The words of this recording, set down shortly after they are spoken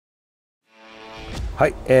は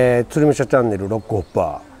い、釣武者チャンネルロックホッ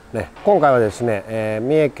パー、ね、今回はですね、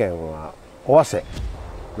三重県は尾鷲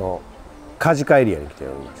の梶賀エリアに来てお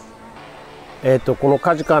ります。この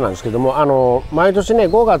梶賀なんですけども、毎年ね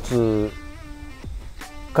5月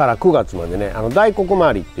から9月までね大黒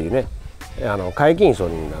回りっていうね解禁磯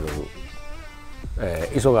になる、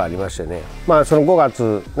磯がありましてね、その5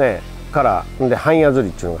月ねからで半夜釣り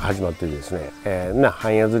っていうのが始まってですね、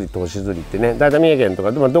半夜釣り投資釣りってね大体三重県と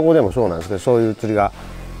かどこでもそうなんですけど、そういう釣りが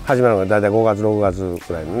始まるのが大体5月6月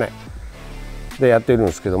くらいのねでやっているん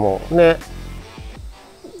ですけどもね、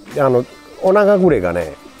お長暮れが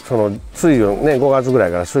ねその水温ね5月ぐら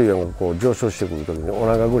いから水温がこう上昇してくる時にお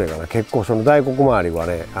長暮れがね結構その大黒周りは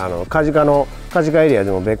ね梶賀エリア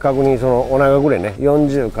でも別格にそのお長暮れね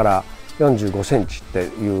40から45センチって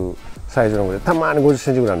いうサイズのぐらいたまに50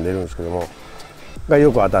センチぐらい出るんですけどもが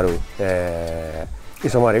よく当たる、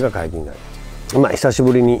磯回りが解禁になる。久し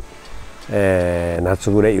ぶりに、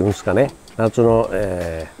夏暮れいうんですかね、夏の、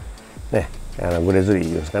暮れ釣り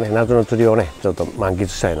いうんですかね、夏の釣りをねちょっと満喫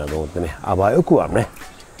したいなと思ってね、あばよくはね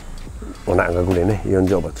お長暮れね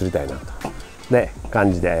40オーバー釣りたいなとで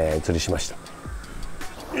感じで、釣りしまし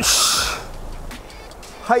た。よし、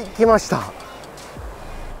はい来ました。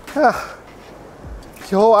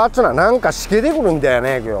今日は暑な、なんかしけてくるみたいや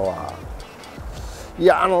ね今日は。い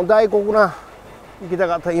や大黒な行きた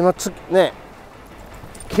かった。今ね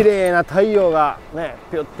綺麗な太陽がね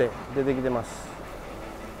ピュって出てきてます。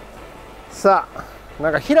さあな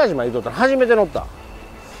んか平島行っとったら初めて乗った。ち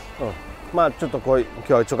ょっと今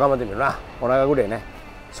日は頑張ってみるな。お長暮れね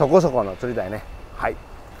そこそこの釣りたいね。はい。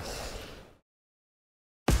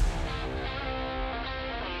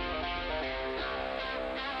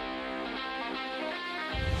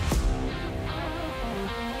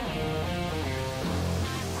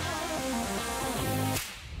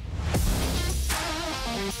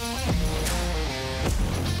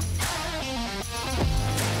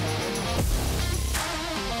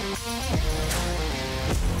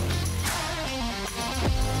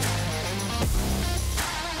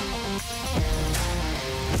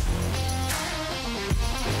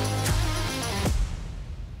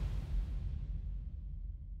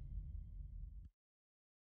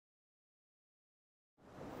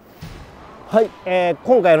はい、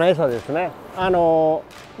今回の餌ですね、ご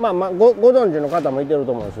存知の方もいてる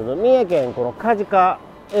と思うんですけど、三重県この梶賀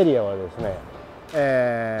エリアはですね、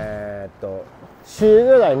集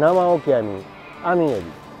魚台生オキアミ網エ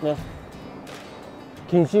ビね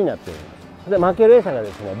禁止になっております。で負ける餌が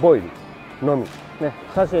ですねボイルのみね、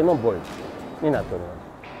刺身もボイルになっておりま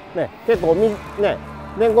すね。結構ね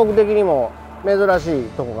全国的にも珍しい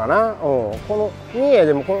とこかな。この三重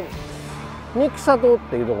でもこの三草島っ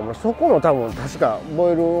ていうところもそこも多分確か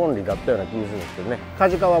ボイルオンリーだったような気がするんですけどね、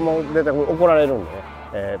梶賀はもう絶対怒られるんで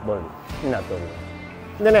ね、ボイルになっておりま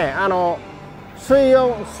す。でね水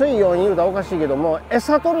温言うたらおかしいけども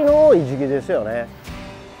餌取りの多い時期ですよね。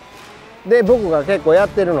で僕が結構やっ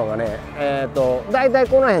てるのがね大体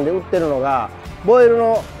この辺で売ってるのがボイル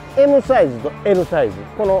の M サイズと L サイズ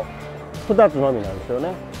この2つのみなんですよ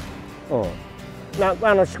ね。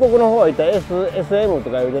四国の方行ったら SM と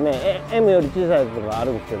か言うてね M より小さいやつとかあ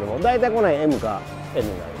るんですけども大体この辺 M か L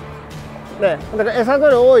になります。でだから餌取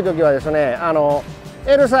り多い時はですね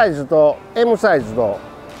L サイズと M サイズと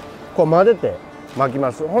こう混ぜて巻き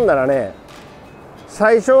ます。ほんならね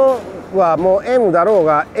最初はもう M だろう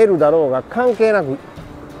が L だろうが関係なく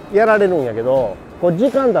やられるんやけどこう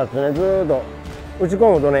時間経つとねずーっと打ち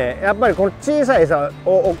込むとねやっぱりこの小さい餌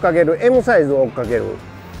を追っかける M サイズを追っかける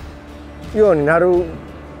ようになる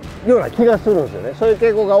ような気がするんですよね。そういう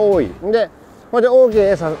傾向が多いんで、これで大きい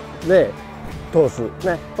餌で通す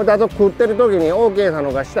ね。これであと食ってる時に大きい餌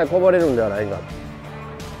の方が下にこぼれるんではないかっ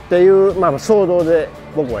ていう想像で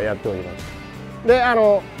僕はやっております。で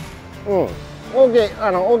大きい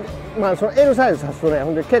その L サイズ刺すとね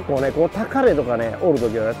ほんで結構ねこう高値とかねおる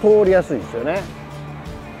時は、ね、通りやすいですよね。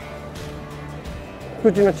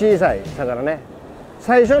口の小さい魚ね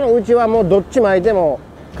最初のうちはもうどっち巻いても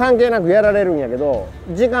関係なくやられるんやけど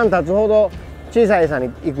時間経つほど小さい餌に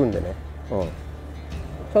行くんでね、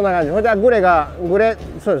そんな感じ。ほいでグレ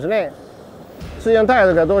そうですね水温高い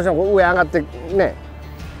時はどうしても上上がってね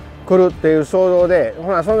来るっていう想像でそ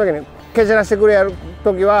の時に蹴散らしてくれやる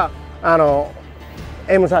時は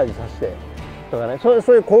M サイズさしてとかねそういう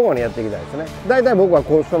交互にやっていきたいですね。大体僕は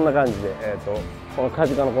そんな感じで、この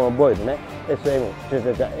梶賀のこのボイルね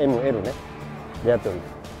SM、ML ねでやっておりま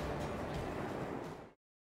す。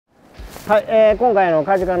はい、今回の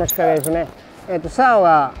梶賀の仕掛けですね。サー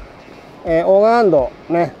は、オーガーハンド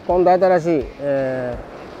ね今度新しい、オー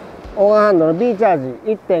ガーハンドの B チャー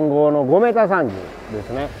ジ 1.5 の5m30で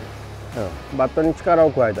すね。バットに力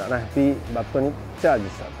を加えたね、バットにチャージ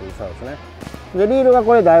したという差ですね。でリールが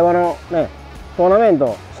これ台湾のねトーナメン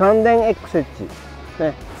ト3電 X エッジ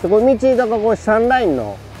ね、でこれ道とかこれ3ライン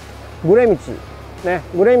のグレ道ね、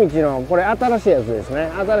グレ道のこれ新しいやつですね。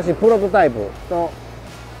新しいプロトタイプの、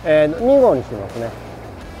2号にしてますね、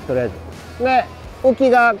とりあえず。で浮き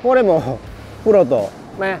がこれもプロト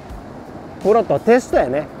ね、プロトテストや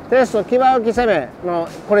ね、テスト騎馬浮き攻めの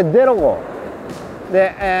これデロ号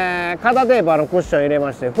で、肩テーパーのクッション入れ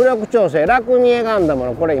まして、浮力調整ラクニエガンダム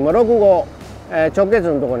のこれ今6号、直結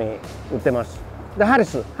のところに売ってます。でハリ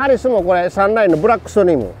スもこれ3ラインのブラックスト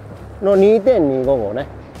リームの 2.25 号ね、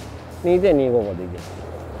2.25 号でいけます。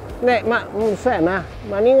でまあ、そうやな、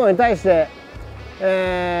まあ、2号に対して、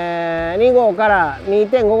2号から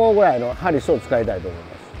 2.5 号ぐらいのハリスを使いたいと思いま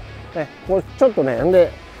す。ね、これちょっとね、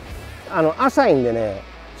で浅いんでね、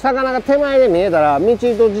魚が手前で見えたら道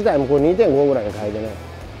糸自体もこれ 2.5 ぐらいに変えてね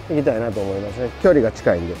行きたいなと思いますね。距離が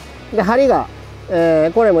近いんで。で針が、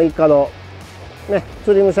これも一角ね、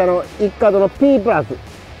釣り武者の一角の P プラス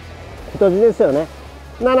太字ですよね。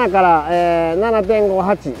7から、7.5、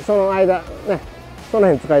8その間ね、その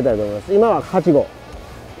辺使いたいと思います。今は8号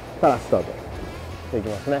からスタートしていき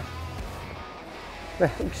ますね。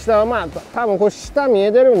ね、下はまあ多分これ下見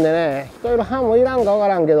えてるんでね、人より半もいらんか分か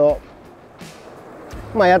らんけど、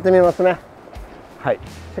まあやってみますね。はい、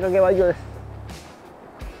仕掛けは以上です。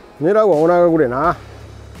狙うはお長ぐれな。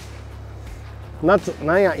夏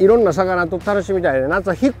なんやいろんな魚と楽しみたいで、夏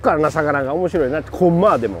は引くからな、魚が面白いなって。コン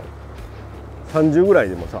マでも30ぐらい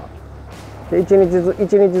でもさ、で1日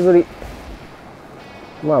釣り、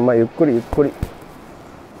まあまあゆっくりゆっくり、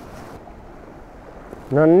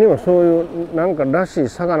何にもそういうなんからしい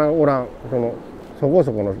魚がおらん、そこ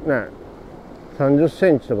そこのね30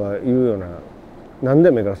センチとかいうような何で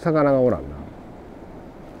もいいから魚がおらんな。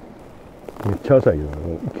めっちゃ浅いけど、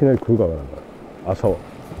いきなり来るかわからんから朝は。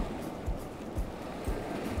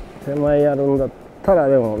手前やるんだったら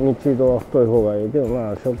でも道糸は太い方がいいけど、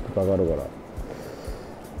まあショックかかるから、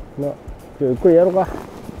まあゆっくりやろうか。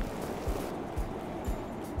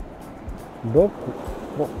6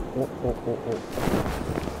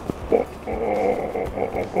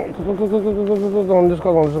何です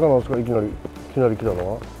かいきなり来た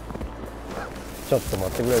のは。ちょっと待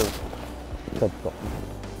ってくれる、ちょっと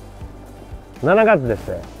7月です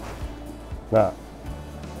ね。なあ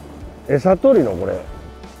餌取りのこれ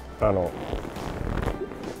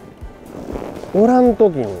おらん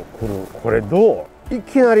時に来るこれどう、い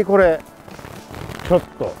きなりこれちょっ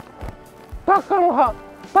と鷹の葉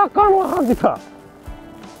来た。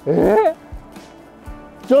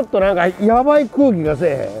ちょっとなんかやばい空気がせえ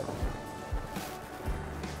へん。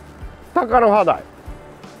鷹の葉だ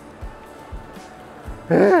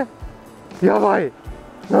い。やばい、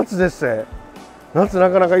夏ですせ。夏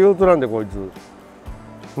なかなか用途なんでこいつ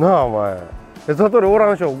なあ。お前餌取りお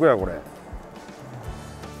らんしょくやこれ。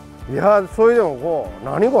いやそれでもこう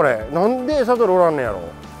何これ、なんで餌取りおらんねやろ。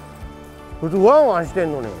普通ワンワンして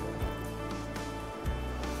んのに。しね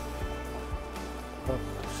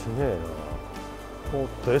えな。おっ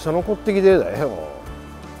と餌残ってきてるだよ。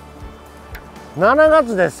7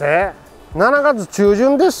月ですせ。7月中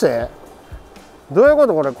旬ですせ。どういうこ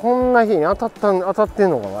とこれ、こんな日に当たってん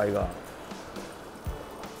のかワイが。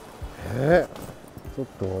ちょっ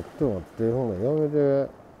と待ってほんなやめて。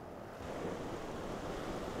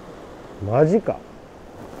マジか。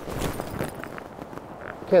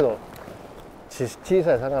けど小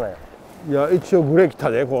さい魚や。いや一応グレ来た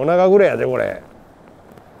で、こう長グレやでこれ。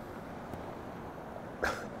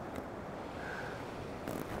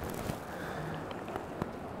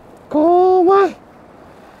怖い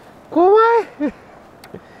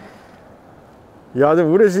いやで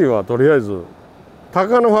も嬉しいわ。とりあえず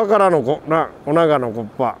鷹の葉からのお長のコッ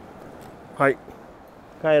パ、はい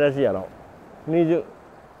かわいらしいやろ。20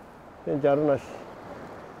センチあるなし。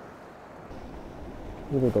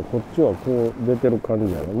ということはこっちはこう出てる感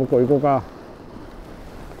じやな。向こう行こうか。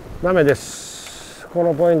ダメです。こ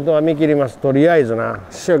のポイントは見切ります。とりあえずな。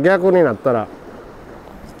逆になったら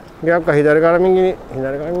逆か左から右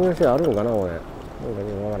の人あるんかなこれ。なんか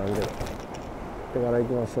分からんけど。手から行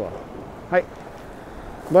きますわ。はい。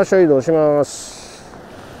場所移動します。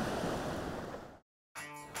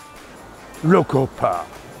ロコパ。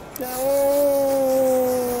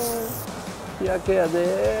日焼けや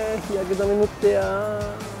で。日焼け止め塗ってや。は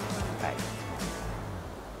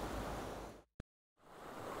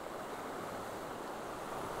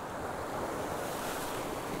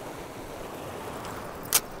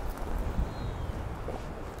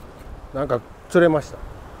い。なんか釣れました。い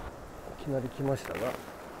きなり来ましたが。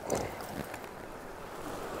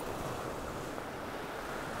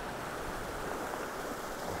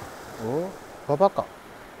パパか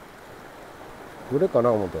グレか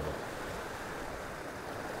な思った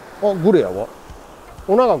ら、あ、グレやわ。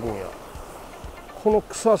お長くんや。この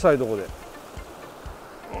草浅いとこで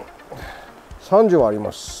30はあり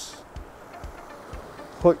ます。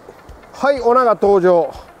はいはい、お長登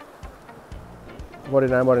場。バレ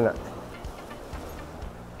ないバレない。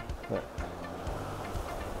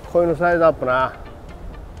こういうのサイズアップな。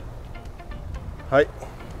はい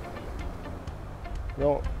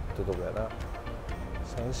4ってとこやな。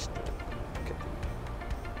3して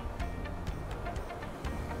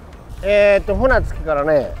船着きから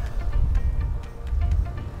ね、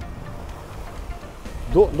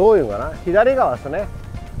どういうんかな、左側ですね。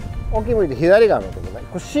沖向いて左側のとこね、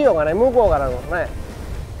これ潮がね、向こうからのね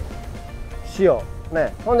潮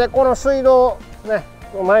ね。ほんでこの水道ね、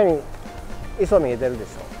前に磯見えてるでし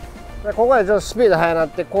ょ。でここでちょっとスピード速なっ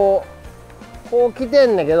てこう来て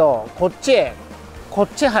んねんけど、こっち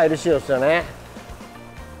入る潮ですよね。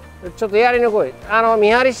ちょっとやりにくい。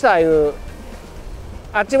見張りしたいう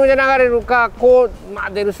あっち向いて流れるか、こう、まあ、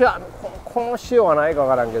出る潮、この潮はないか分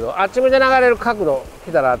からんけど、あっち向いて流れる角度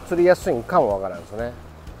来たら釣りやすいんかも分からんですね。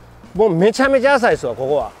もうめちゃめちゃ浅いですわ、こ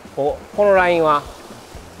こは。このラインは。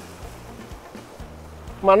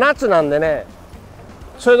まあ夏なんでね、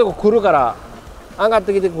そういうとこ来るから上がっ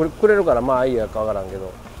てきてくれるから、まあいいやか分からんけ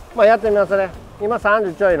ど、まあやってみますね。今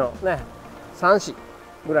30ちょいのね、34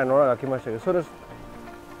ぐらいのオナが来ましたけど、それ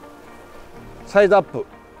サイズアップ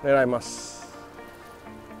狙います。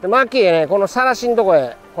でマッキーへね、このさらしのとこ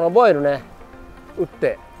へこのボイルね打っ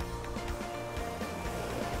て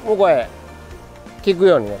向こうへ効く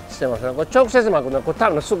ようにねしてますね。これ直接巻くね、これ多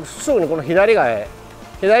分すぐにこの左側へ、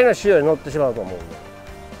左の潮に乗ってしまうと思うんで、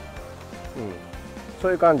そ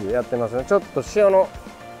ういう感じでやってますね。ちょっと潮の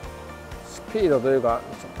スピードというか、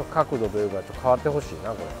ちょっと角度というか、ちょっと変わってほしいな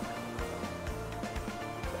こ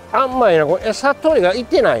れ。あんまりな、これ餌取りがい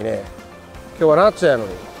てないね。今日は夏やのに、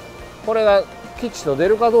これが吉と出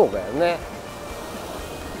るかどうかやね。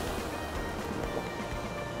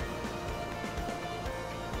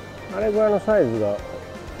あれぐらいのサイズが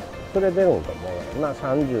釣れてるんかもな。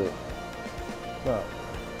30、ま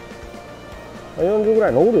あ40ぐら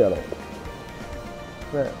いのおるやろ、ね、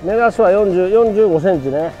目指すは45センチ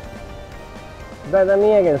ね。だいたい三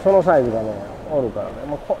重県そのサイズがねおるからね、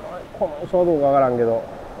まあ、このそうどうかわからんけど、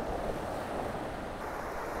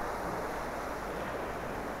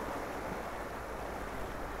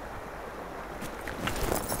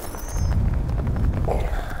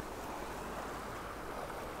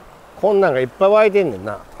こんなんがいっぱい湧いてんねん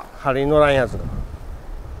な。針に乗らんやつ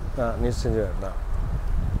がな、20センチぐらいな。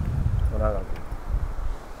長く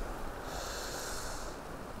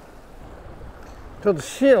ちょっと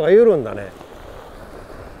潮が緩んだね。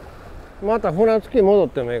また船着き戻っ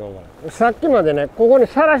てもいいかもわからん。さっきまでね、ここに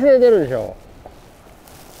さらしで出るでしょ。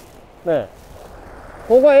ね、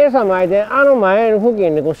ここへ餌巻いて、あの前の付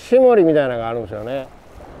近にこう絞りみたいなのがあるんですよね。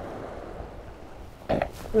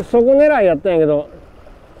そこ狙いやったんやけど、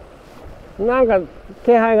なんか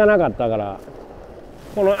気配がなかったから、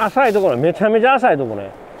この浅いところ、めちゃめちゃ浅いところ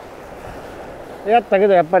ねやったけ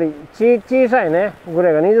ど、やっぱり小さいねグレ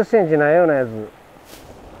ーが20センチないようなやつ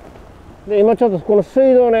で、今ちょっとこの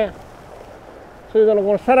水道ね、水道の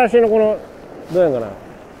このさらしのこのどういうのかな、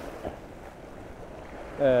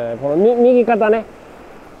この右肩ね、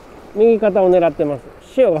右肩を狙ってます。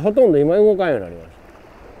潮がほとんど今動かんようになりまし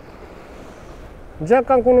た。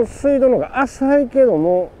若干この水道の方が浅いけど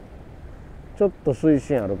も、ちょっと水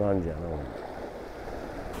深ある感じやな。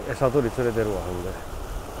餌取り釣れてるわ。ほんで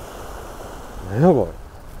何やこ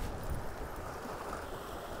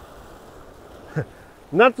れ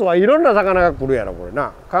夏はいろんな魚が来るやろこれ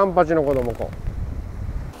な。カンパチの子供こう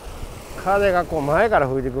風がこう前から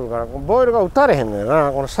吹いてくるから、ボイルが打たれへんのよ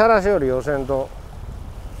な。このさらしより寄せんと、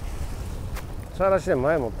さらしで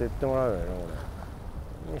前持っていってもらうよなこ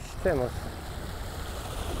れにしてます。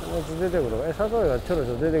このうち出てくる。餌取りがちょろ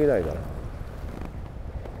ちょろ出てきたいから、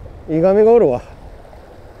イガミがおるわ。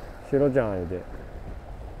シロちゃん言うて、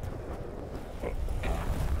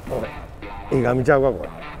これイガミちゃうかこれ。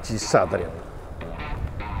小さいあたりやな。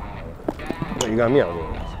これイガミやわ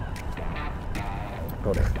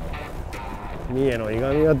これ。三重のイ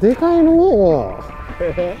ガミがでかいの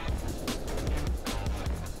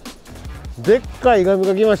でっかいイガミ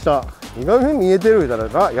が来ました。イガミ見えてる言う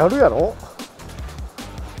たらやるやろ。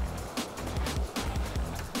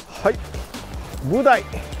はい、ブダイ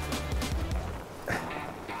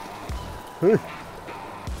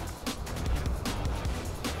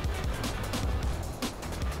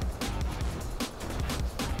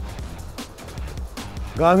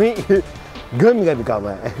ガミかお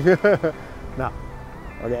前な、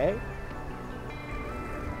オッケー。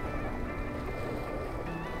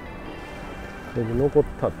れで残っ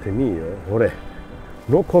たってみいよ。ほれ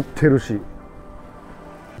残ってるし、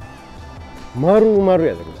丸々や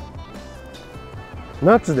で。これ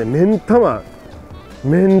夏で目ん玉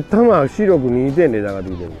視力 2.0 で上がって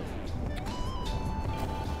きてるの。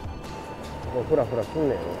もうフラフラすんねん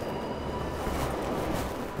よ。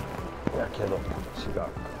やけど違う。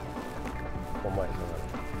お前そんな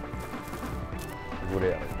グ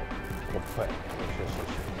レやろ。コッパや。よしよしよし。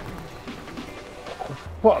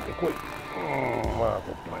コッパーで来い。まあ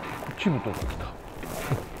コッパや。チブトが来た。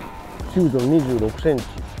チブトの26センチ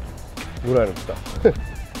ぐらいの来た。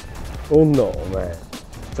おんのお前。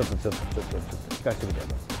ちょっと聞かしてみてよ。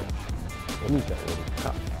お兄ちゃんより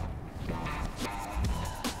か。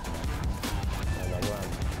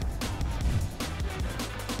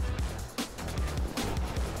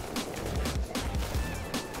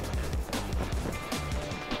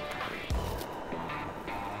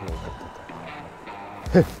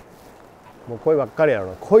もうこればっかりやろ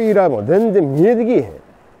な。こいらも全然見えてきえへん。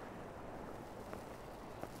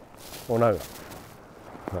おなが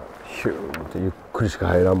ヒューってゆっくりしか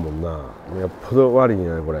入らんもんな。よっぽど悪いん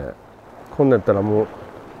やねこれ。こんなんやったらもう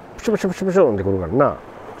プシュプシュプシュプシュンってくるからな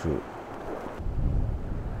普通。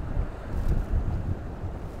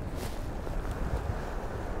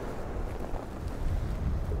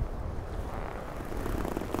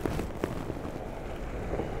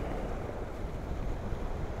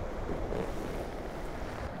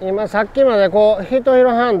今さっきまでこう1色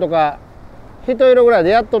半とか1色ぐらいで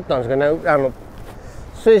やっとったんですけどね、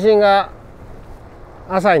水深が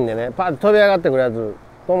浅いんでね、パッと飛び上がってくるやつ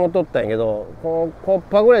と思っとったんやけど、このコッ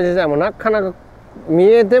パぐらい自体もなかなか見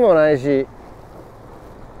えてもないし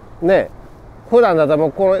ね。普段だったらも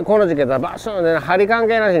うこの時期だったらバシュンで、ね、針関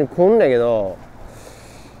係なしに来んねんけど、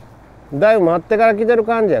だいぶ待ってから来てる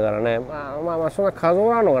感じやからね、まあそんな数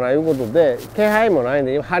おらんのかないうことで、気配もないん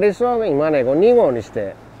で、針数は今ねこう2号にし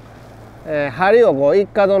て。針をこう一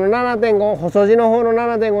角の 7.5 細字の方の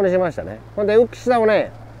 7.5 にしましたね。ほんで浮き下を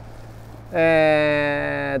ね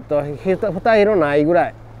2色ないぐら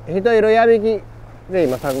い1色やびきで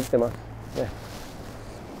今探ってます、ね。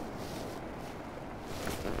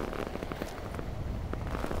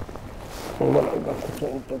ほんまなんかコツ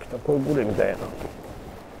ンときたこういうグレみたいやな。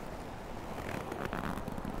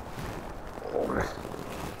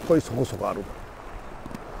これそこそこある。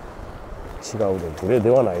違うでグレ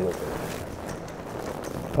ではないのこれ。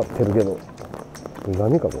立ってるけど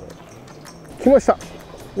何かこれ。来ました。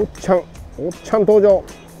おっちゃん登場。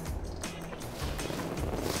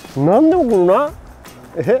何でも来るな。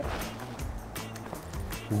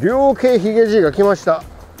両系ヒゲじいが来ました。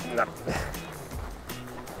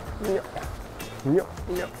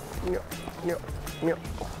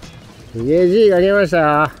ヒゲじいが来まし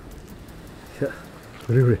た。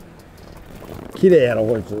これ綺麗やろ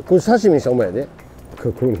こいつ。これ刺身したお前やで。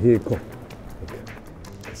ここにヒゲこう。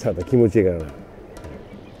さあ気持ちいいからな。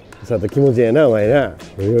さあ気持ちいいやなお前な。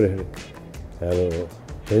変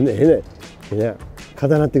な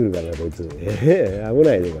固なってくるからなこいつ。危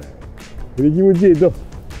ないでこれ。これ気持ちいいと。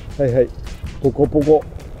はいポコ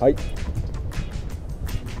はい。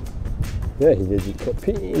ねヒゲじこう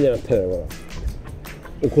ピーンってなったらこ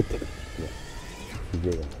れ怒ってる。ヒ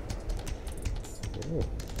ゲが。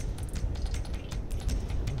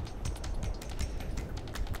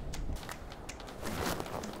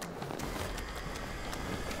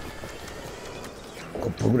コ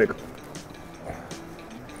ップぐらいか。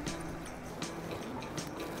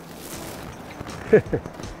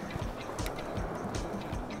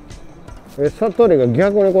悟りが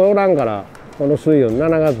逆にこれおらんから、この水温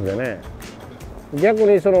7月でね、逆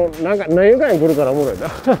にその何回に来るからおもろいな。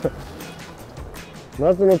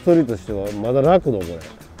夏の釣りとしてはまだ楽だこれ。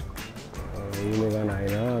夢がない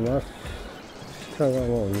な。真っ下が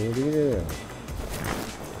もう見えてきてるやん。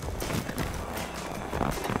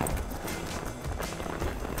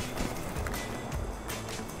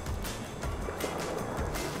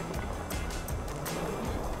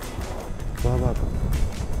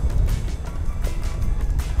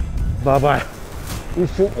ババア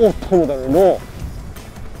一瞬おっと思ったけど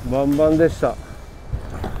バンバンでした。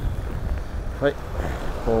はい、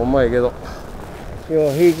うまいけどよう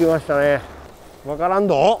引きましたね。わからん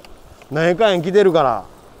ど何回来てるから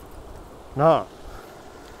なあ、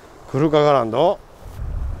来るかからんど。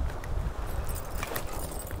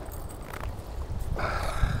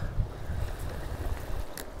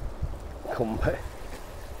ほんまに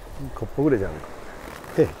コップぐらいじゃんか。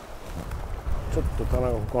ちょっと棚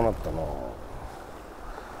が深なったな。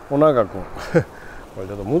お長くんこれ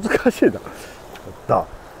ちょっと難しいな。だ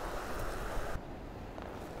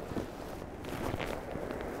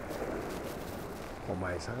お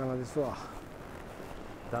前魚ですわ。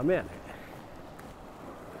ダメやね。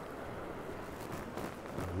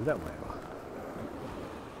なんだよお前は。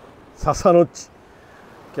笹の地。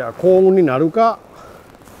じゃあ幸運になるか。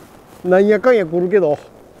なんやかんや来るけど。い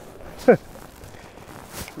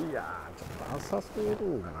やーちょっと浅すぎるん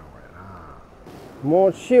かなこれな。も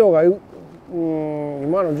う潮が今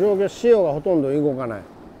の状況、潮がほとんど動かない。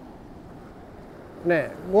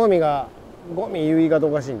ね、ゴミ言う言い方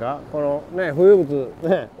おかしいんか。このね浮遊物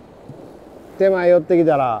ね、手前寄ってき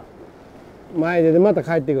たら前でまた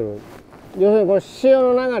帰ってくる。要するにこれ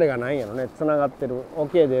潮の流れがないんやろね。つながってる、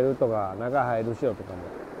沖へ出るとか中入る潮とかも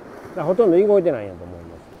だからほとんど動いてないんやと思いま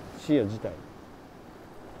す、潮自体。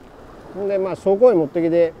ほんでまあそこへ持ってき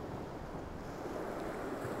て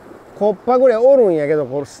コッパぐらいおるんやけど、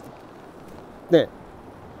これね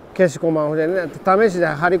消し込まんでね、試しで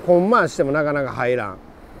針こんまんしてもなかなか入らんっ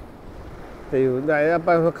ていう。だからやっ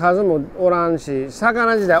ぱり数もおらんし、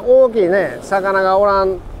魚自体大きいね魚がおら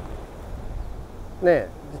んね、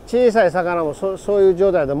小さい魚もそういう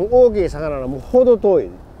状態でも大きい魚のもう程遠い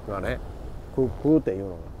がね、食うっていうの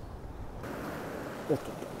が。おっと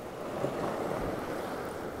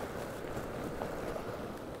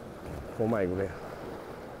5枚ぐらいや。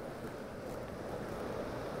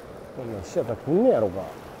こんなんしちゃったら来んねやろか。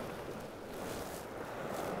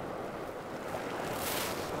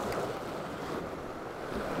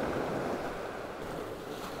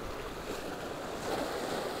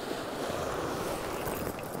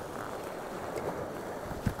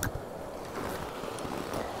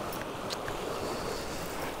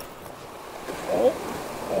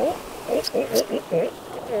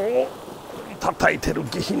叩いてる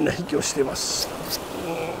下品な引きをしてます。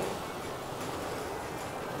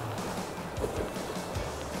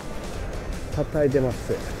叩いてま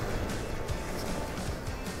す。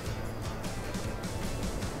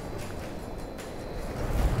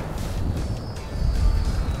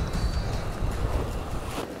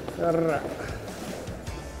あら。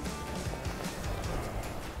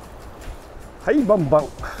はいバンバン。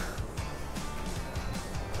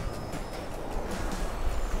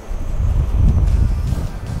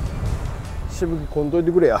しぶきこんとい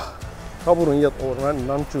てくれや。かぶるんやとな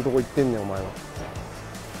んちゅうとこ行ってんねんお前は。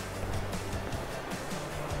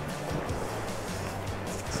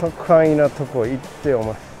そかいなとこ行ってお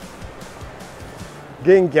前。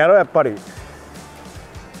元気やろやっぱり。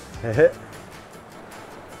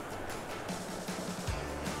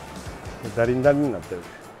ダリンダリンになってる。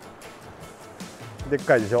でっ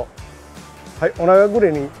かいでしょ。はい、お腹ぐ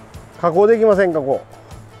れに加工できませんか。こ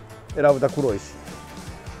うえらぶた黒いし。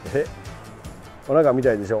お腹み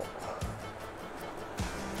たいでしょ。よ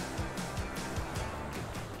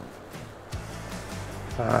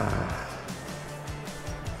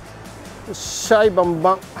っしゃいバン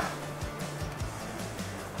バ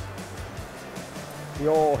ン。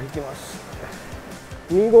よう引きます。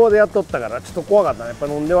2号でやっとったからちょっと怖かったね。やっぱ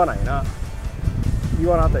飲んではないな。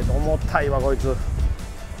岩のあたりと重たいわこいつ。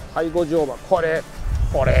背後乗馬これ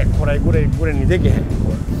グレにできへん。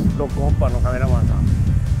ロックホッパーのカメラマンさん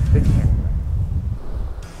できへん。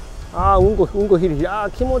ああうんこひりひり。ああ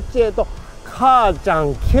気持ちええと。母ちゃ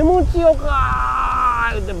ん気持ちよ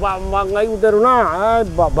かーってバンバンが言うてるな。あ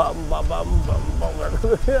バンバンバンバンバンバン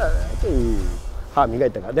歯磨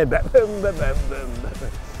いたからね。バンバンバンバンバン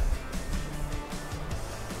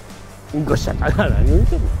うんこしちゃったな。何言う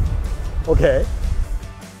てんの。オッケー。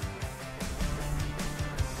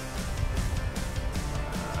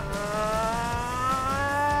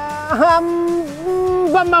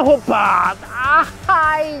バンバンホッパー。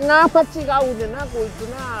はいな、間違うでなこいつ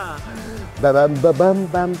な。ババンババン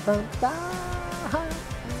バンバンバン。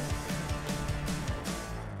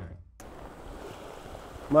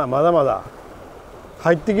まあまだまだ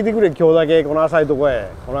入ってきてくれ。今日だけこの浅いとこへ。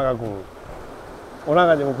おなかくんおな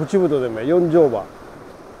かでも口太でも4乗馬。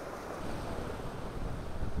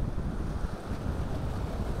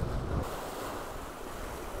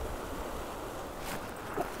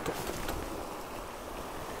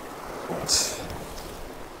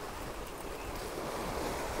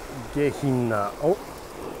下品なコ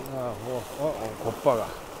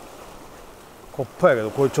ッパやけど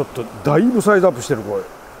これちょっとだいぶサイズアップしてる。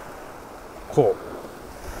こ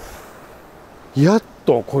うやっ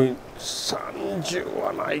とこれ30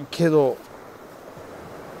はないけど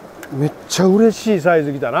めっちゃ嬉しいサイ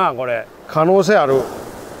ズきたな。これ可能性ある。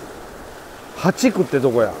8区って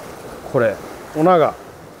とこやこれ。おなが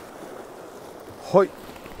ほい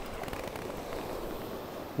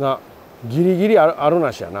なギリギリある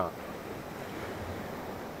なしやな。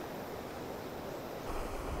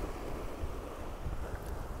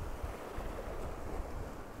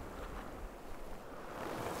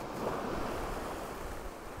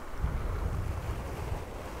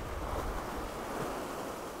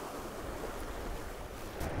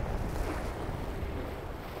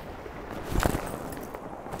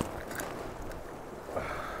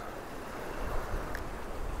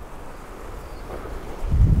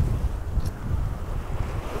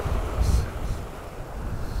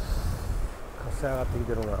餌上がってき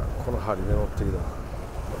てるな。この針で乗ってきた。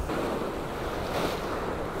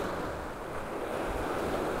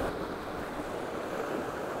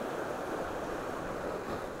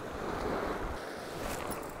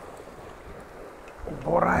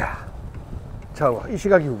ボラやちゃうわ、石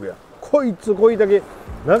垣フグや。こいだけ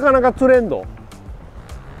なかなか釣れんど。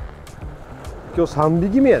今日3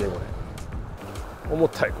匹目やでこれ。重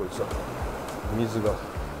たいこいつは。水が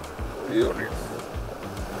より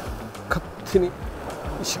勝手に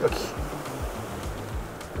石垣。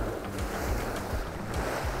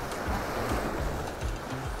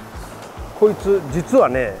こいつ実は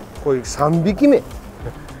ね、これ3匹目ね、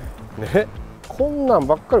こんなん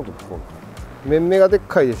ばっかり食ってこん。めんめがでっ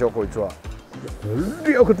かいでしょこいつは。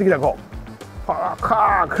送ってきた子。はあ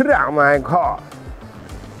かあくらお前子。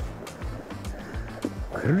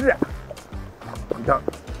くら。な。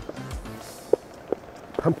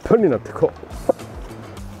パンパンになってこ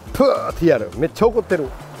う。プーってやる。めっちゃ怒ってる。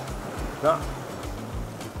な。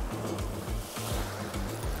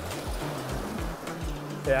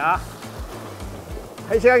いや。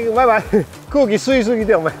はい、石垣君バイバイ。空気吸いすぎ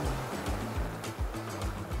てお前。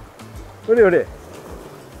うれうれ。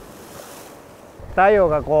太陽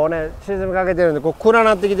がこうね沈みかけてるんでこう暗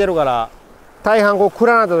なってきてるから、大半こう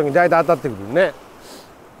暗なった時に大体当たってくるね。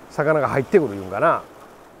魚が入ってくるいうんかな。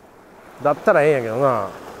だったらええんやけどな。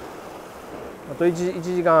あと1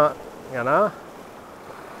時間やな。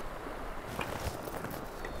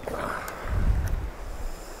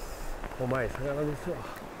お前魚ですわ。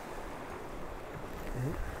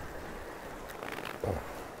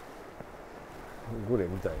グレ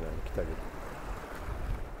みたいなの来たけ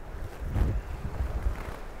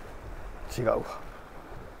ど違うわ。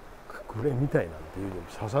グレみたいなんていうの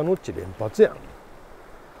笹のっち連発やん。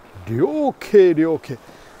両系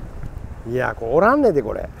いやこうおらんねで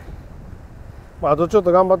これ。まあ、あとちょっ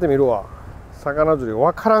と頑張ってみるわ。魚釣り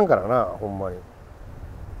分からんからなほんまに。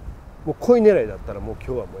もう恋狙いだったらもう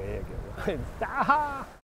今日はもうええやけどな。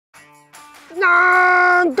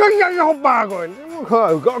なんかほっぱこれ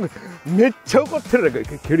めっちゃ怒ってるだ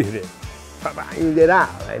け距離でパパ言うでな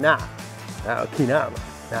お前な。大きいなお前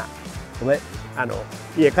な。お前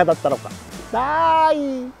家語ったのか。だ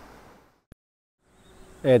ーい。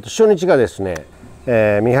初日がですね、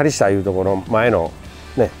見張り下いうところの前の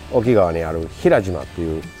ね沖川にある平島って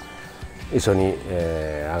いう磯に、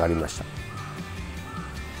上がりまし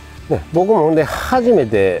た。ね、僕もほんで初め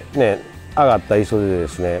てね上がった磯でで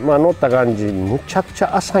すね、まあ乗った感じむちゃくち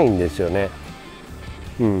ゃ浅いんですよね。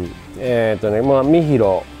うん、まあ見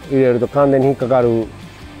広入れると完全に引っかかる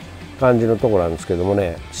感じのところなんですけども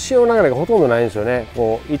ね、潮流れがほとんどないんですよね。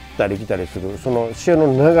こう行ったり来たりするその潮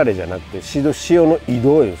の流れじゃなくて潮の移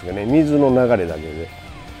動ですかね、水の流れだけで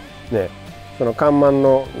ね、その干満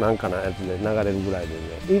のなんかのやつで流れるぐらいで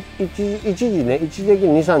ね、一時ね一時的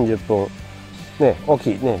に2、30分ね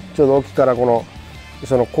沖ねちょうど沖からこの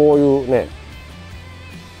こういうね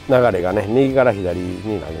流れがね右から左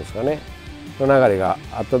になるんですかね、その流れが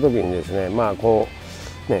あった時にですね、まあこ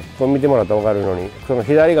うねこう見てもらったら分かるようにその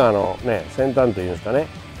左側のね先端というんですかね、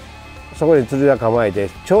そこに釣りが構えて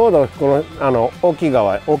ちょうどこの沖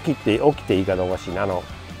側沖って言い方おかしいな、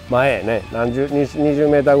前ね20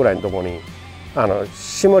メーターぐらいのところに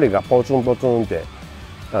霜りがポツンポツンって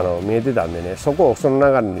見えてたんでね、そこをその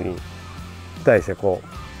流れに対してこ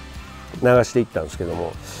う流していったんですけども、や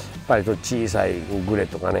っぱり小さいグレ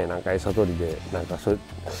とかねなんか餌取りでなんかそういう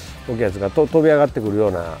大きいやつが飛び上がってくるよ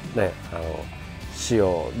うなね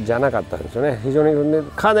潮じゃなかったんですよね。非常に、ね、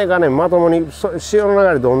金がねまともに潮の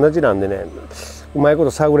流れと同じなんでねうまいこ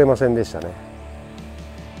と探れませんでしたね。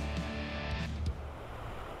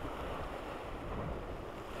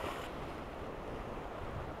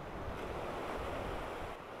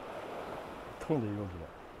飛んでいる動きが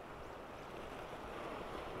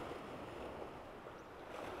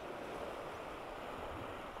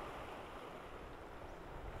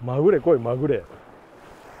まぐれ来いまぐれ。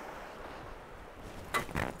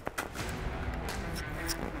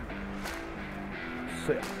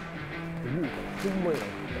そや言うからほんまや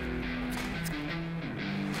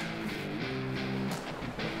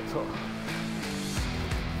そう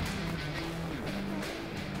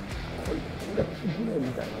これグレ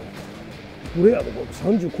みたいなグレやでこれ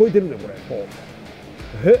30超えてるでこれも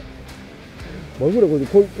うまぐれこいで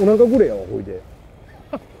こいお腹グレやわこいで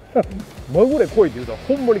まぐれ来いって言うたら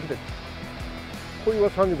ほんまに来てる。こいは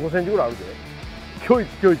35センチぐらいあるで。今日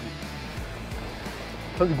一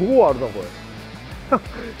35はあるなこれ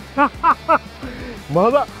ま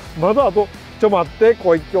だあとちょ待って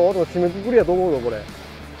こい今日の締めくくりやと思うのこれ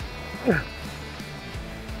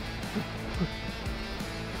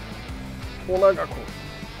お腹こう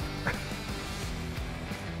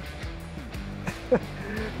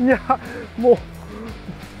いやもう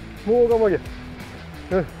我慢げ、い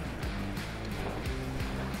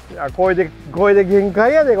やこれで限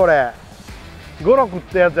界やでこれ。56っ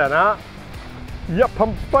てやつやな。いやパ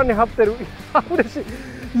ンパンに張ってる。いや嬉し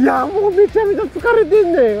い。いやもうめちゃめちゃ疲れて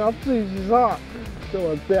んねん。暑いしさ。ちょっと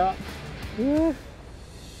待ってや。よし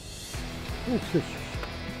よしよし。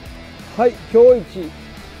はい、今日一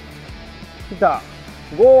来た。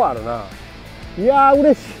5あるな。いやー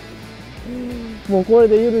嬉しい。もうこれ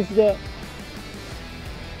で許して。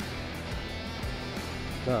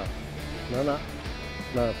なあ、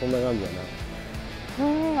こんな感じやな。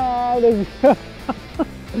ああ、嬉しい。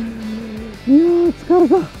いやー疲れ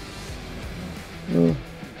た。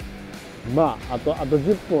まあ、あと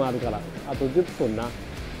10分あるから、あと10分な。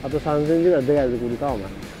あと3センチぐらいでかいでくるか、お前。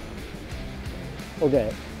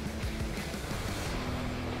OK。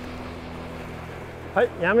はい、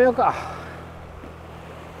やめようか。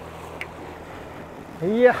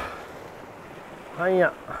いや、なん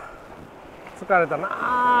や。疲れた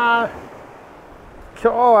な。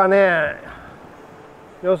今日はね、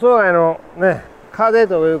予想外のね、風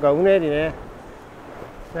というかうねりね。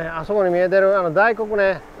あそこに見えてる大黒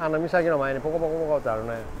ね、岬の前にポコポコポコってある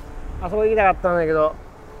ね。あそこ行きたかったんだけど、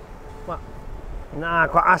まあ、なあ、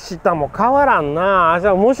これ明日も変わらんな。明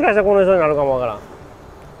日もしかしたらこの人になるかもわからん。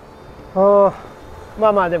ま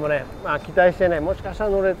あまあでもね、まあ期待してね、もしかしたら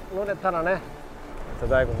乗れたらね、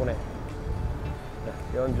大黒ね、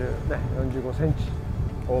45センチ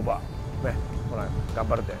オーバーね、ほら頑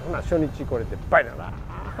張るて、ほな初日これでバイだな。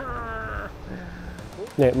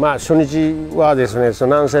ね、まあ初日はですね、そ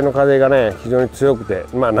の南西の風がね非常に強くて、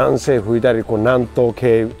まあ南西吹いたりこう南東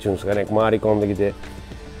系っていうんですかね、回り込んできて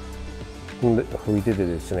吹いてて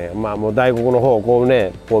ですね、まあもう大黒の方をこう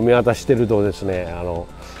ねこう見渡してるとですね、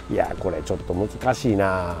いやこれちょっと難しい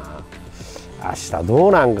な、明日ど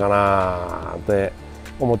うなんかなって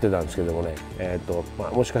思ってたんですけどもね、ま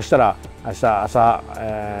あ、もしかしたら明日朝、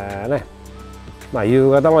ね、まあ夕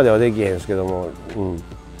方まではできへんですけども、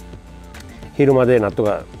昼までなんと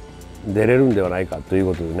か出れるんではないかという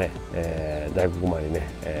ことでね、大黒までね、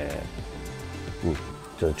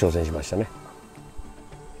ちょっと挑戦しましたね。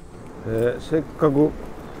せっかく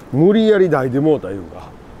無理やり抱いてもうたいうか、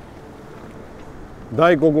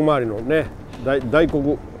大黒周りのね、大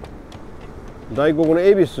黒の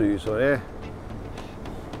恵比寿いう人ね、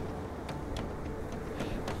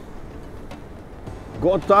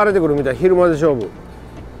ごっと荒れてくるみたい。昼まで勝負、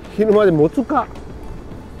昼まで持つか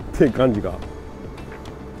って感じか。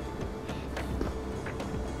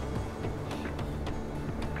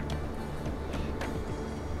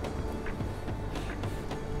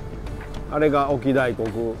あれが沖大黒、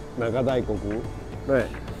中大黒ね。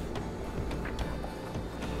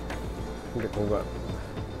でここが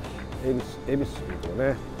恵比寿という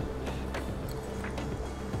ね。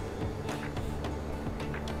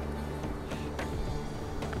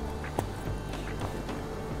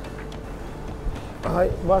はい、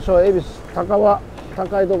場所は恵比寿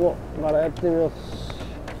高いとこからやってみます。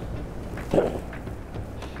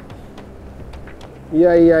い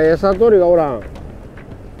やいや餌取りがおらん。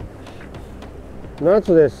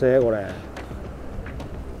夏ですねこれ。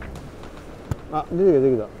あ、出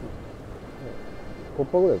てきた。コッ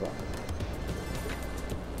パぐらいか。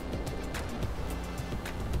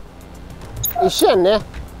一緒やんね、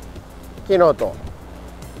昨日と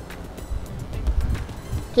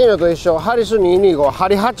一緒。ハリス225、ハ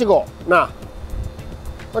リ8号な。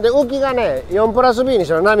で浮きがね4プラス B にし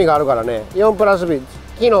たら波があるからね、4プラス B。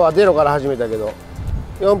昨日は0から始めたけど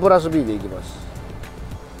4プラス B でいきます。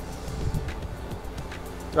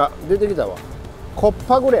あ、出てきたわ。コッ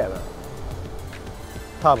パぐらいやな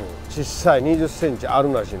多分。小さい20センチある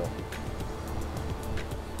なしの。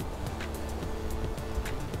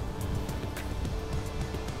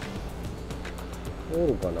お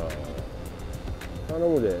るかな。頼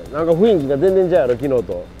むで。なんか雰囲気が全然違うやろ、昨日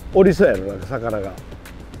と。おりそうやろ、なんか魚が。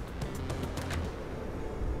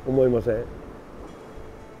思いません？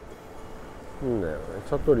うんだよね、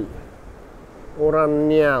悟りおらん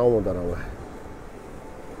にゃ思ったらお前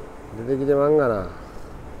出てきてまんがな。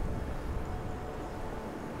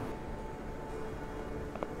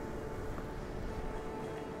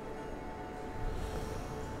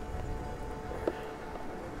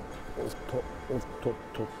おっと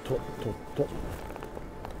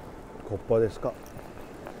コッパですか。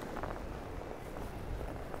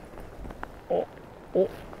お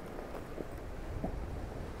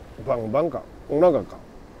バンかお腹か。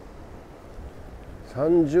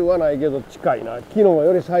30はないけど近いな。昨日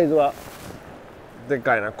よりサイズはで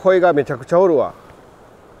かいな。声がめちゃくちゃおるわ。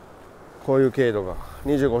こういう軽度が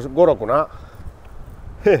25、6な。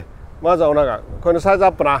へまずはお腹、これのサイズア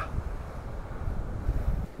ップな。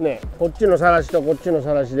ね、こっちのさらしとこっちの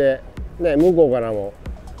さらしで、ね、向こうからも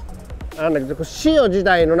あんだけど、潮自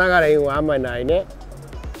体の流れはあんまりないね。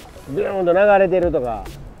ビューンと流れてるとか、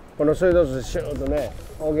この水道水シューッとね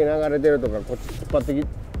大きい流れてるとか、こっち引っ張ってき、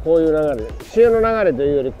こういう流れ、潮の流れと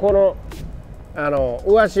いうより、この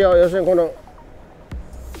上潮、要するにこの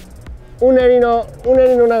うねりの流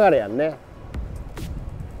れやんね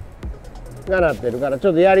がなってるから、ち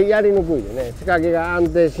ょっとやりにくいでね、仕掛けが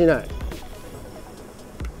安定しない。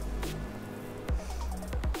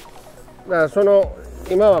だから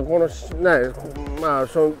今はこのね、まあ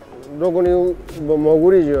どこに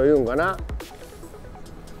潜り潮言うんかな、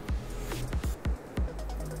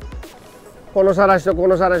このさらしとこ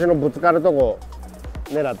のさらしのぶつかるとこ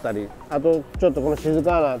狙ったり、あとちょっとこの静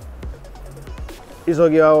かな磯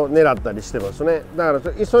際を狙ったりしてますね。だか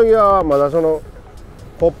ら磯際はまだコ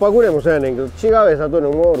ッパグレもそうやねんけど、違う餌取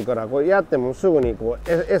りもおるから、これやってもすぐにこ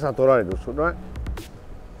う餌取られるんですよね。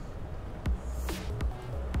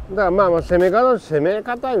だからまあ攻め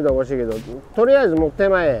方いうとおかしいけど、とりあえずもう手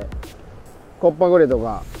前コッパグレと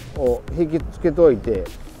かを引きつけといて、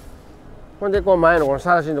ほんでこう前のこの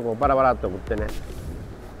さらしのところをバラバラっと振ってね、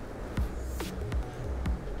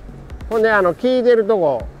ほんで効いてると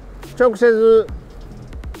こ直接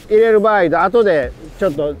入れる場合と、後でち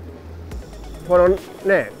ょっとこのう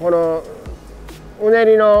ね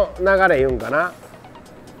りの流れいうんかな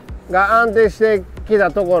が安定してき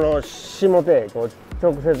たところの下手こう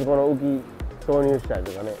直接この浮き投入したり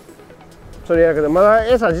とかね、それやけど、まだ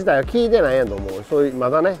餌自体は効いてないんやと思う。そういうま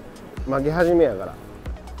だね巻き始めやから。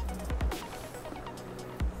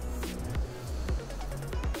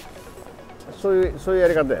そういうや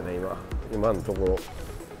り方やね今のところ。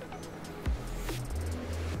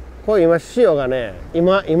これ今潮がね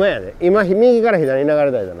今やで、今右から左に流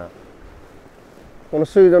れたりだな。この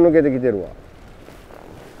水道抜けてきてるわ。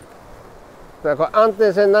だからこれ安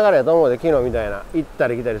定線流れやと思うで、昨日みたいな行った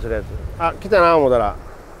り来たりするやつ、あ来たな思ったら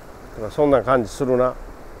とか、そんな感じするな。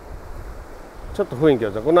ちょっと雰囲気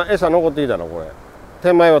はさ、こんな餌残ってきたのこれ。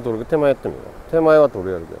手前は取る、手前やってみよう。手前は取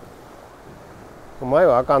るやるけど、前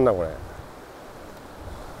はあかんなこれ。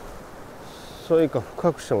それ以下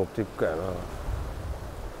深くして持っていくかやな。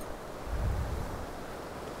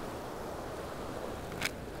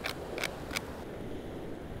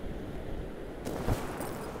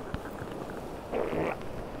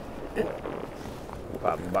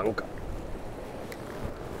バンバンか。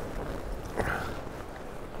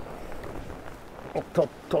おっとっ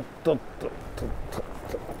とっとっとっとっとっ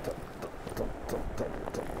とっとっとっとっ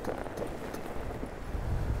とっ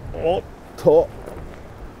とおっと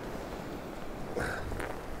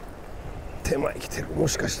手前来てる。も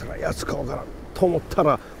しかしたらやつかわからんと思った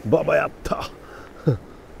らババやった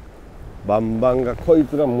バンバンが、こい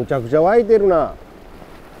つがむちゃくちゃ湧いてるな。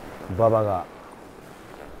ババが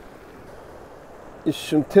一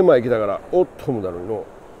瞬手前来たからおっと思ったのにの。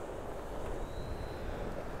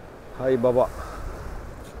はいババ、よ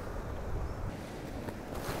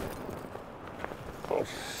っ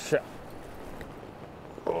しゃ。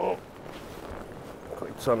こい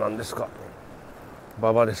つは何ですか。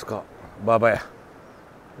ババですか。ババや。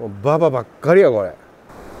もうババばっかりやこれ。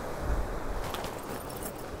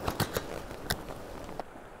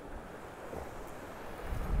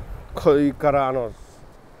こいから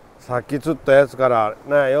さっき釣ったやつから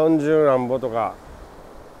ね40何歩とか、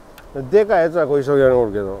でかいやつはこう急ぎにお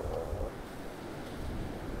るけど、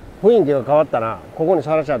雰囲気が変わったな。ここに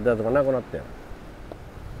さらしあったやつがなくなってん。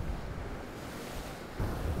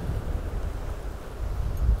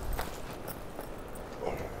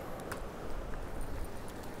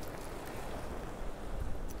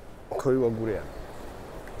これはグレや。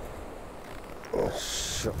よっ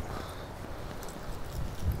しゃ。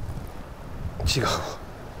違うわ、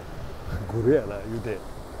グレやな言うて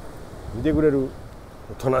見てくれる。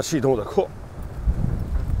おとなしいと思ったら、こ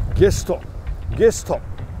うゲスト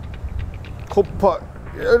コッパ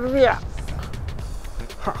やるや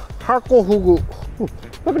箱フグ、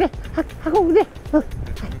僕ね箱フグで、今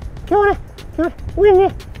日はね上に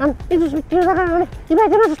ねエゾシっていう魚がねいっぱい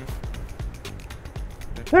出ます。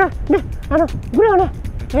だからねグレはね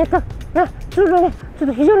釣るのねちょっ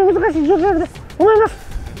と非常に難しい状況だと思いま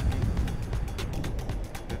す。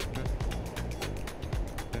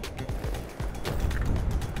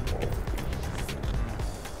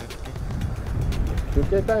休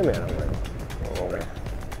憩タイムやなこれ。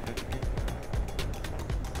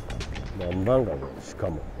何番かこれ。しか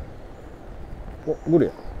もおグレ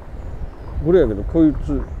やけど、こい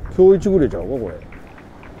つ今日一グレちゃうかこれ。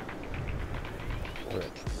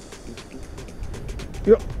い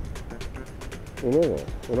やおながや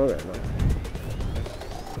な。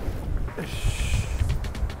よし、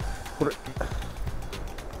これ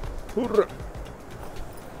ほら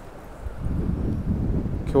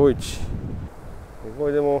今日一、こ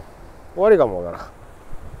れでもう終わりかもわからん。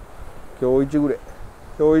今日一ぐらい、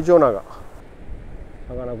今日一おなが、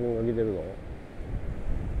さかなクンが来てるぞ。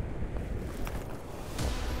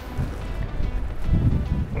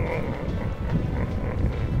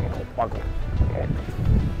パク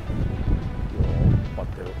張っ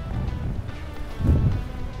てる。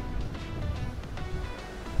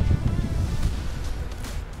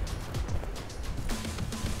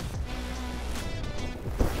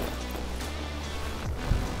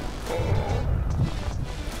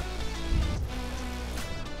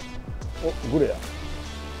お、グレや。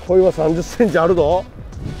これは30センチあるぞ。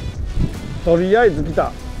とりあえず来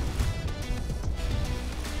た。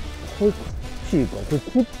こっちか、こ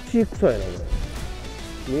っち臭いな、こ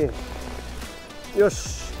れ。ねえ。よ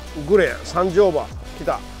し、グレー30オーバー来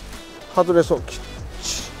た。外れそう、きっ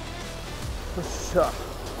ち。よっしゃ。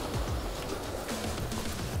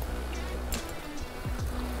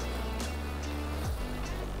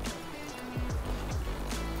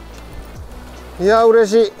いや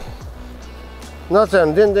嬉しい。夏や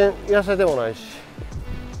ん全然痩せてもないし。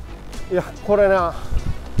いやこれな、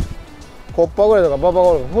コッパぐらいとかババ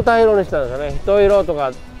ゴルフ2色にしたんですよね。1色と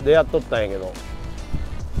かでやっとったんやけど、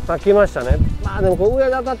さあ来ましたね。まあでもこう上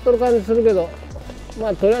で当たっとる感じするけど、ま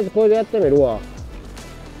あとりあえずこれでやってみるわ。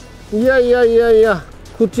いやいやいやいや、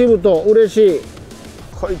口太嬉しい。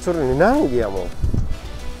こいつらに何ギやも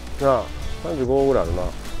うなあ、35ぐらいあるな。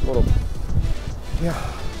いや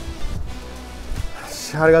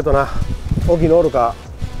ありがとな。沖のおるか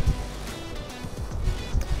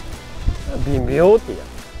微妙ってや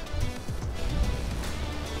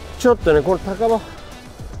ちょっとね、この高場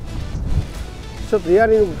ちょっとや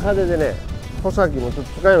り抜く風でね、穂先もちょっ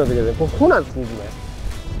と使いの時で、これ船付きです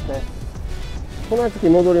ね。船付き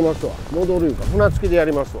戻りますわ。戻るいうか船付きでや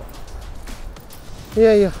りますわ。い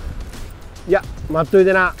やいやいや、待っとい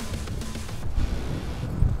てな。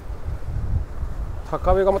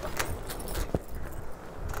高部がまた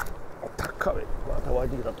高部また湧い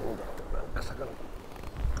てきたと思うんだ。なんか魚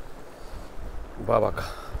ババか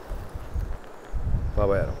バ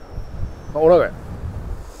バやろ。あ、お長や。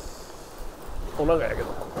お長やけど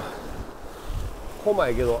こま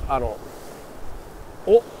いけど、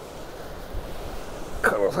おこ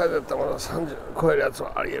のサイズだったらまだ30超えるやつ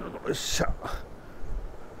はありえるの。よっしゃ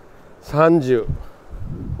30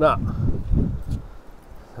なあ、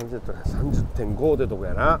30とね 30.5 ってとこ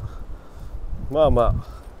やな。まあま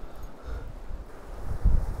あ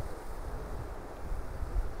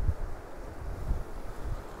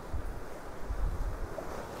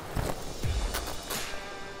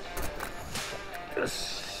よ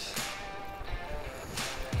し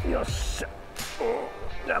よっしゃ、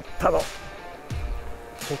やったの。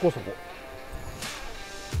そこそ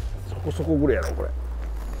こぐらいやろこれ。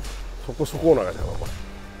そこそこお長いだろこれ。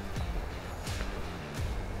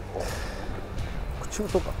口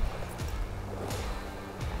太か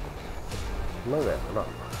長いやろな。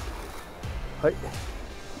はい、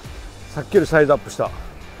さっきよりサイズアップした。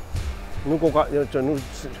向こうか、いや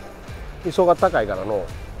磯が高いからの。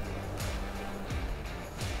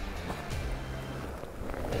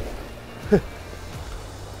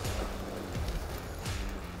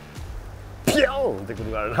ピヨーンってく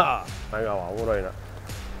るからな。長はおもろいな。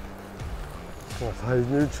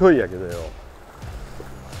30ちょいやけどよ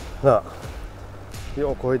なあ、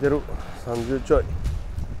よう超えてる。30ちょい。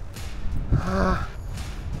はあ、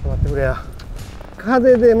待ってくれや。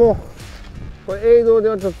風でもこれ映像で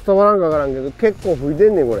はちょっと伝わらんかわからんけど、結構吹いて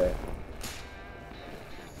んねんこれ。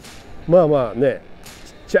まあまあね、ち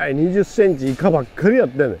っちゃい20センチ以下ばっかりやっ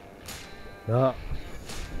てんねんなあ。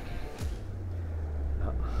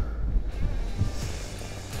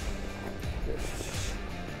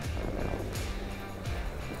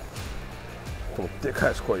でかい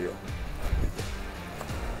やつ来いよ。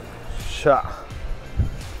しゃ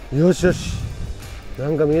あ、よしよし、な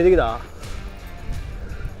んか見えてきた。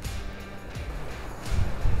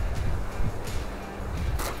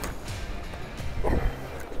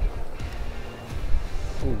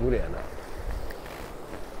グレやな。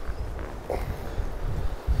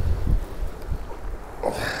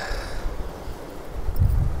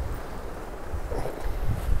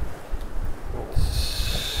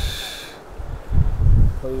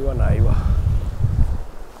これはないわ。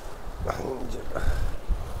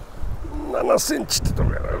7センチってと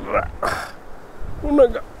こやな。おな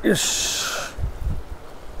がよし。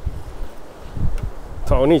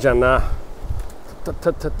お兄ちゃんな。た。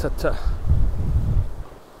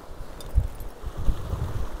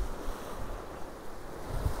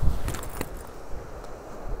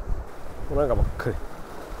なんかばっかり。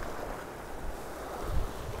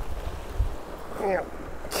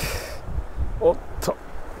おっと、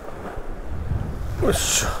よい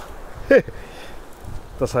し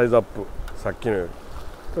ょ。サイズアップ、さっきのよ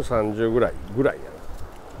り30ぐらいやな。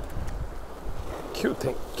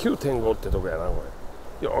9.5 ってとこやなこ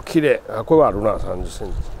れ。よ綺麗。あ、これはあるな、30セ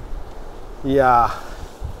ンチ。いや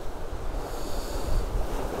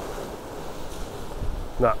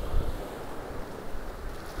な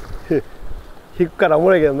引くからおも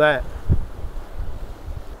ろいけどね。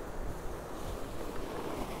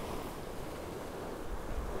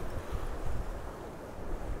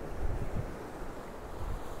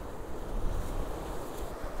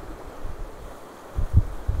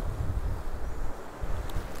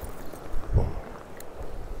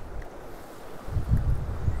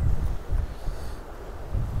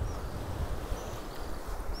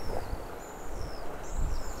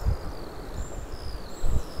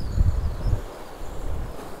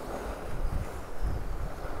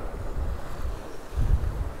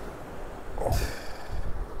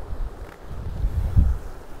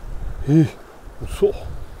嘘。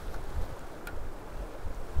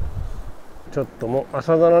ちょっともう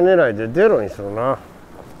朝ドラ狙いでゼロにするな。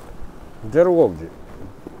ゼロ5で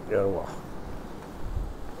やるわ。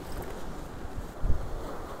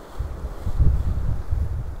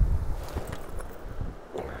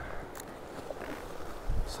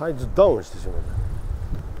サイズダウンしてしまう。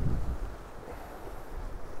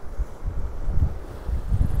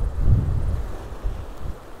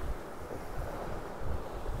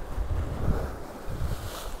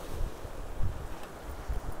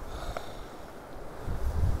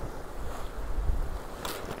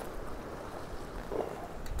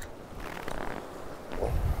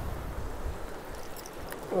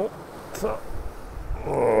おっと、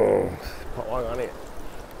パワーがね、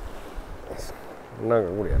なんか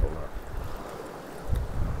これやろうな。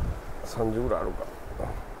30ぐらいあるか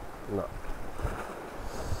な。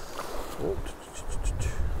おっ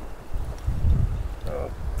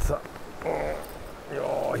と、よ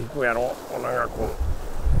う引くやろ、お長く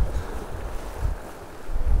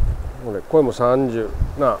ん。これも30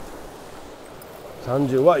な。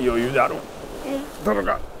30は余裕である。どう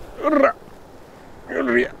か、うら。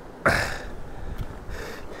うりゃ。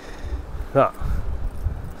なあ。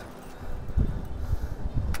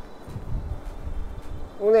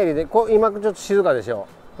うねりで今ちょっと静かでしょ。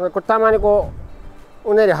これたまに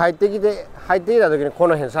うねり入ってきた時にこ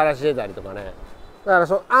の辺さらし出たりとかね。だ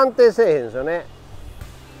から安定せえへんですよね。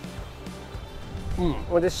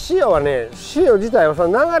で潮はね、潮自体は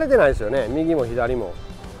流れてないですよね。右も左も。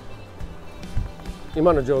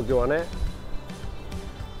今の状況はね。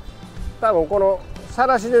多分このさ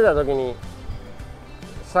らし出た時に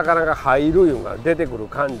魚が入るいうのが出てくる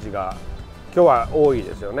感じが今日は多い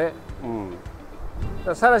ですよね。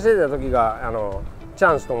さらし出た時がチ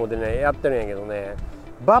ャンスと思ってねやってるんやけどね、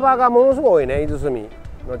馬場がものすごい多いね。伊豆墨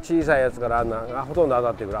の小さいやつからほとんど当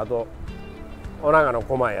たってくる。あとお長の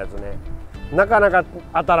細いやつね、なかなか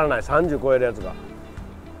当たらない。30超えるやつが、今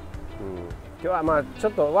日はまあちょ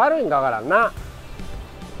っと悪いんかからんな。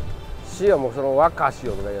潮も若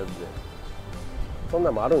潮とかいうやつでそんな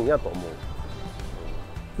んもあるんやと思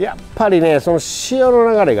う。やっぱりね、その潮の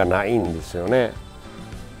流れがないんですよね。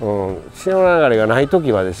潮の流れがない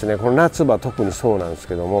時はですね、この夏場特にそうなんです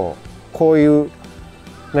けども、こういう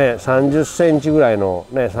ね30センチぐらいの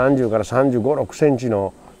ね、30から35、6センチ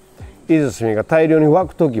の伊豆墨が大量に湧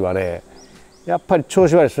く時はね、やっぱり調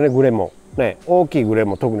子悪いですね。グレもね、大きいグレ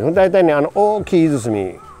も特に大体ね、大きい伊豆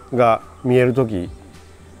墨が見える時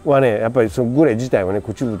はね、やっぱりそのグレ自体はね、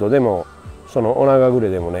口太でもそのオナガグレ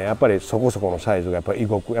でもね、やっぱりそこそこのサイズがやっぱり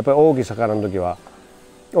動く。やっぱり大きい魚の時は、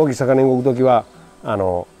大きい魚に動く時は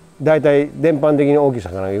大体全般的に大きい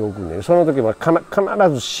魚が動くんで、その時は必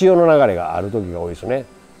ず潮の流れがある時が多いですね。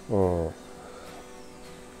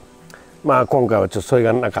まあ今回はちょっとそれ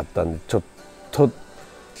がなかったんで、ちょっと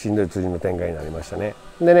しんどい釣りの展開になりましたね。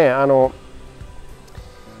でね、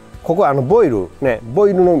ここはボイルね、ボ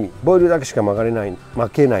イルのみ、ボイルだけしか負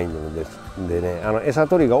けないのです。でね、餌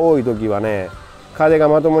取りが多い時はね、風が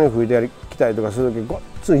まともに吹いてきたりとかする時ごっ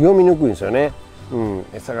つい読みにくいんですよね。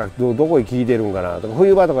餌がどこに効いてるんかなとか、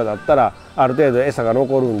冬場とかだったらある程度餌が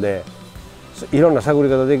残るんでいろんな探り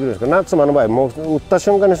方できるんですけど、夏場の場合もう打った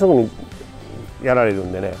瞬間にすぐにやられる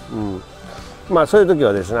んでね、まあそういう時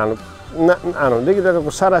はですね、できるだ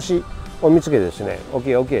けさらしを見つけてですね、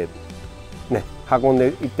OK ね、運んで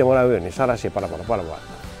いってもらうようにさらしパラパラ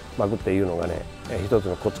巻くっていうのがね、一つ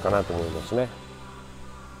のコツかなと思いますね。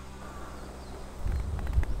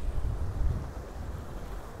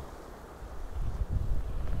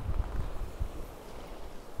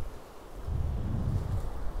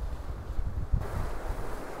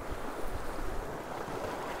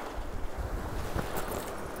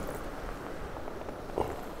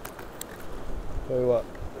これは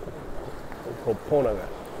こっぽう長い。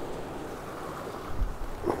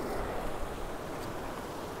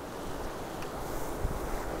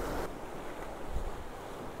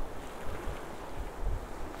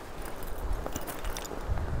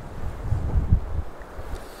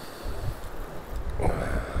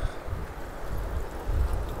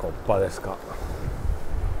コッパですか。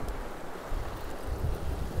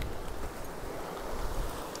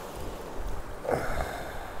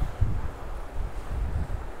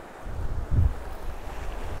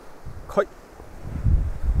はい、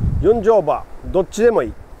4乗馬どっちでもい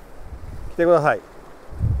い、来てください。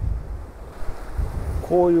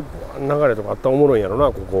こういう流れとかあったらおもろいんやろ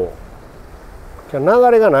な。ここ流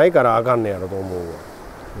れがないからあかんねやろと思うわ。よ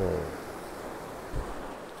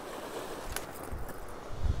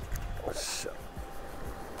っしゃ。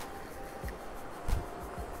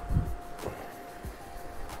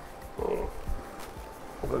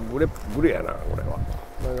これグレやな。これは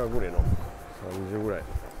長グレの30ぐらい。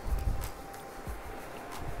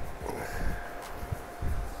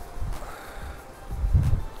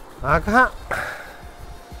あかん。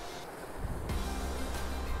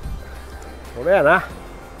これやな。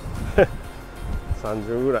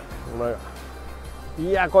30ぐらい。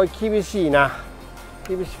いや、これ厳しいな。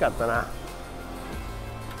厳しかったな。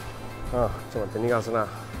ちょっと待って、逃がすな。は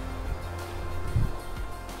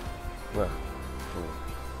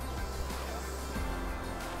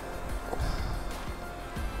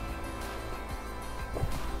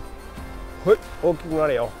い、大きくな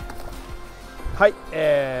れよ。はい、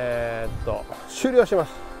終了します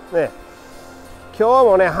ね。今日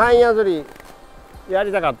もね、半夜釣りや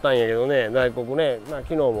りたかったんやけどね、大黒ね、昨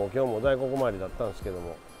日も今日も大黒回りだったんですけど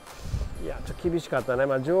も、いや、ちょっと厳しかったね。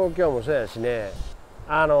状況もそうやしね、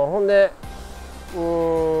ほんで、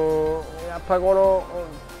やっぱりこの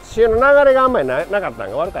潮の流れがあんまりなかった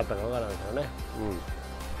のが悪かったのかわからないですよね。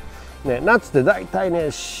夏って大体ね、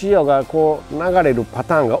潮がこう流れるパ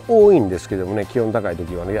ターンが多いんですけどもね、気温高い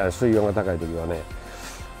時はね、水温が高い時はね、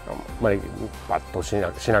あんまりパッとし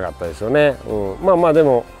なかったですよね。で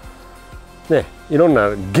もね、いろんな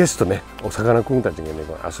ゲストね、お魚くんたちがね、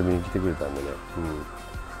遊びに来てくれたんでね、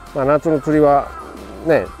夏の釣りは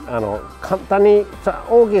ね、簡単に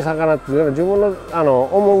大きい魚っていうのは自分の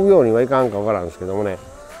思うようにはいかんかわからんですけどもね、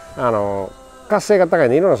活性が高いん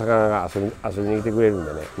でいろんな魚が遊びに来てくれるん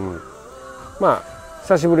でね、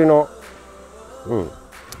久しぶりの、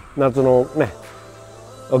夏のね、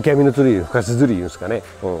オキアミの釣り、フカセ釣りいうんですかね、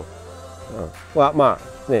は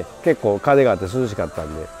ね、結構風があって涼しかった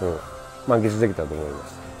んで、満喫できたと思いま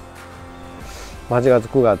す。8月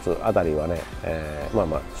9月あたりはね、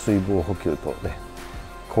水分補給とね、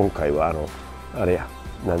今回はあれや、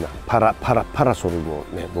パラソルも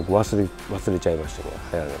ね、僕忘れちゃいましたけど、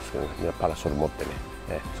早いんですけど、ね、パラソル持ってね、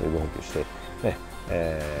水分補給してね、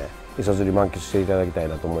磯釣り満喫していただきたい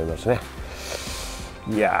なと思いますね。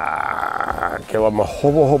いやー、今日は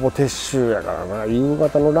ほぼほぼ撤収やからな。夕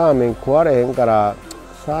方のラーメン食われへんから、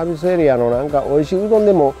サービスエリアのなんか美味しいうどん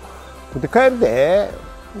でも食って帰るで。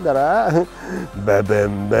だからババ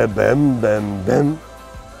ンババンバンバン、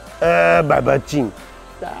ババチン。